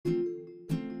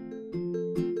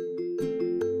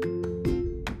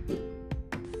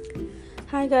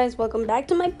Hi guys, welcome back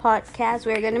to my podcast.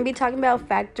 We're going to be talking about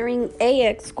factoring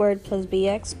ax squared plus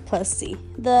bx plus c.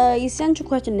 The essential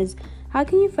question is, how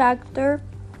can you factor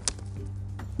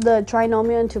the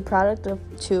trinomial into product of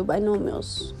two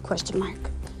binomials?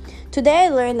 Today I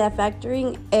learned that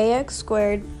factoring ax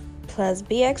squared plus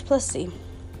bx plus c.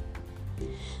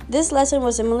 This lesson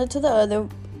was similar to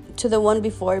the one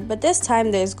before, but this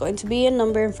time there's going to be a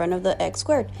number in front of the x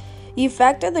squared. You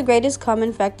factor the greatest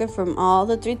common factor from all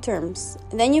the three terms,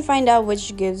 and then you find out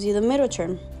which gives you the middle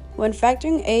term. When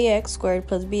factoring ax squared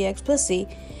plus bx plus c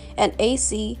and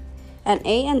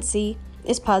a and c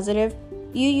is positive,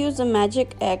 you use the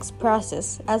magic x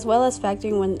process, as well as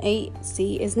factoring when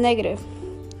ac is negative.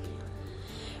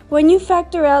 When you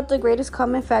factor out the greatest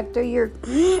common factor, you're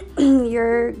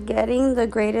getting the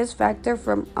greatest factor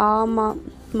from all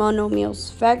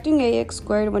monomials. Factoring ax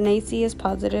squared when ac is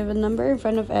positive, a number in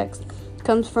front of x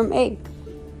comes from a.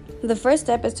 The first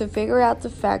step is to figure out the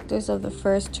factors of the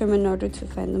first term in order to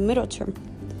find the middle term.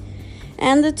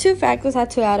 And the two factors have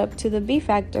to add up to the b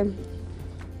factor.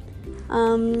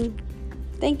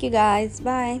 Thank you guys.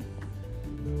 Bye.